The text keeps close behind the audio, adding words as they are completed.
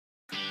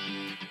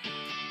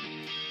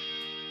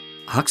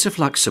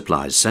Huxaflux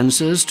supplies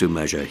sensors to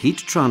measure heat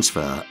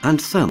transfer and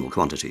thermal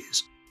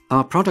quantities.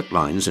 Our product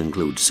lines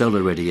include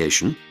solar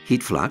radiation,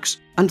 heat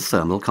flux, and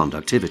thermal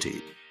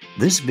conductivity.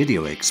 This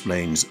video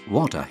explains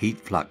what a heat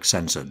flux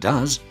sensor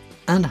does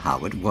and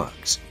how it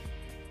works.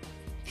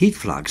 Heat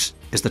flux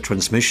is the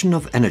transmission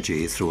of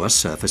energy through a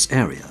surface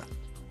area.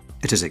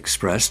 It is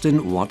expressed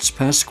in watts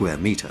per square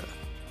meter.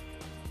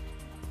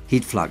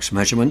 Heat flux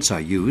measurements are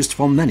used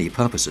for many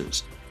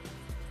purposes: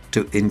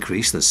 to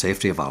increase the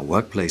safety of our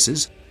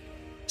workplaces,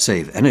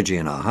 save energy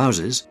in our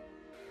houses,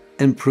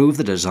 improve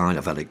the design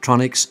of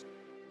electronics,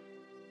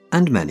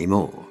 and many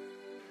more.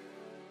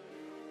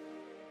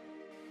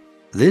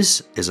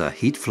 This is a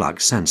heat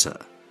flux sensor.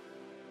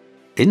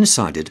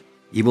 Inside it,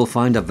 you will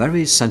find a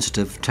very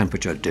sensitive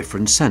temperature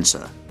difference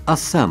sensor, a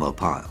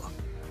thermopile.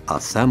 A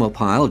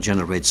thermopile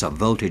generates a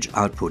voltage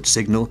output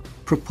signal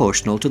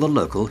proportional to the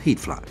local heat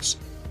flux.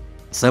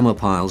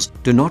 Thermopiles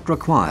do not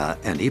require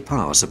any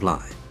power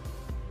supply.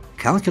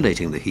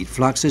 Calculating the heat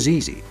flux is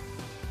easy.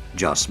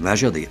 Just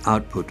measure the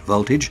output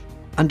voltage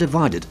and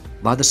divide it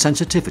by the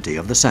sensitivity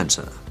of the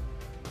sensor.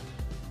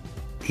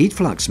 Heat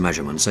flux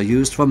measurements are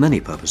used for many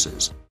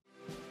purposes.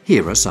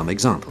 Here are some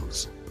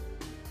examples.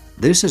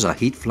 This is a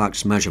heat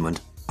flux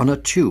measurement on a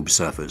tube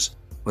surface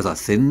with a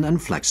thin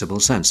and flexible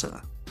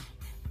sensor.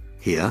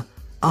 Here,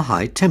 a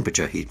high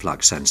temperature heat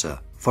flux sensor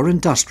for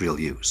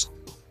industrial use,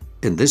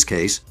 in this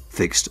case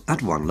fixed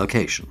at one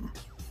location.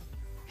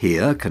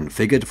 Here,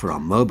 configured for a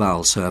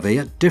mobile survey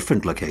at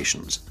different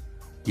locations,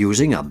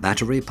 using a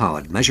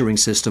battery-powered measuring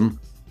system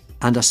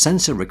and a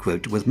sensor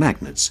equipped with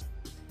magnets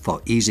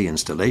for easy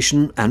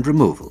installation and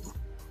removal.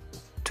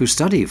 To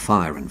study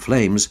fire and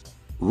flames,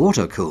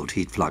 water-cooled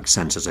heat flux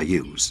sensors are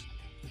used.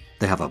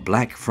 They have a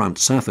black front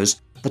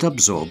surface that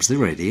absorbs the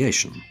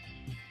radiation.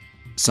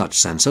 Such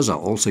sensors are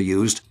also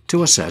used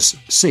to assess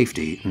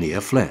safety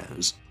near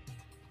flares.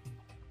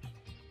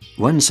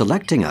 When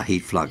selecting a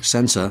heat flux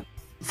sensor,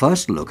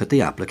 first look at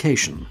the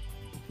application.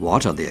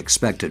 What are the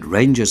expected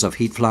ranges of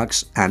heat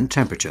flux and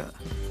temperature?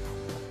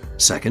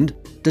 Second,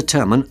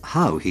 determine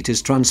how heat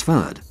is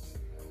transferred: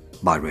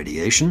 by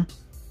radiation,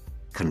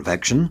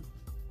 convection,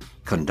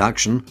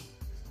 conduction,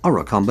 or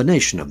a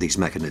combination of these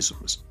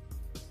mechanisms.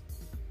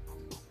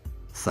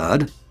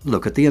 Third,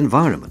 look at the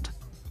environment.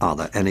 Are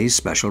there any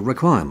special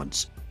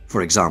requirements,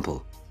 for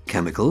example,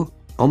 chemical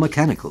or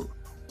mechanical?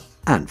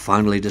 And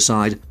finally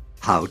decide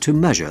how to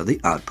measure the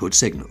output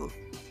signal.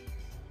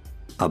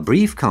 A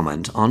brief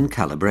comment on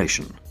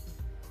calibration.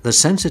 The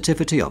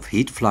sensitivity of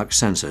heat flux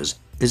sensors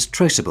is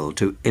traceable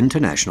to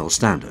international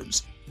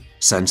standards.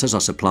 Sensors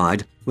are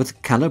supplied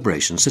with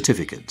calibration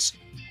certificates.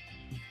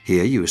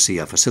 Here you see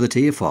a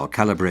facility for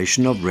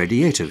calibration of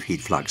radiative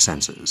heat flux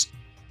sensors.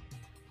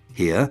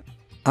 Here,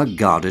 a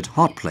guarded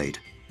hot plate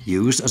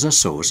used as a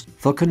source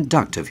for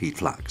conductive heat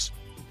flux.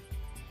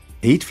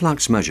 Heat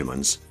flux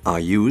measurements are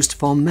used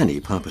for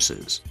many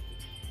purposes.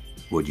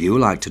 Would you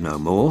like to know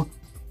more?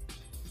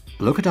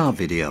 Look at our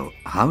video,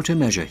 How to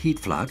Measure Heat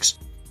Flux.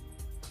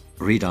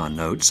 Read our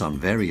notes on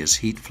various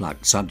heat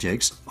flux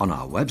subjects on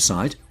our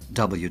website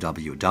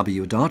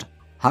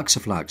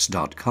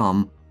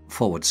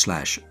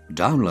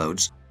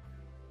www.huxaflux.com/downloads,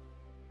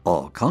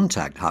 or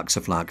contact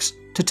Huxaflux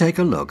to take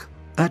a look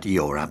at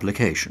your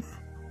application.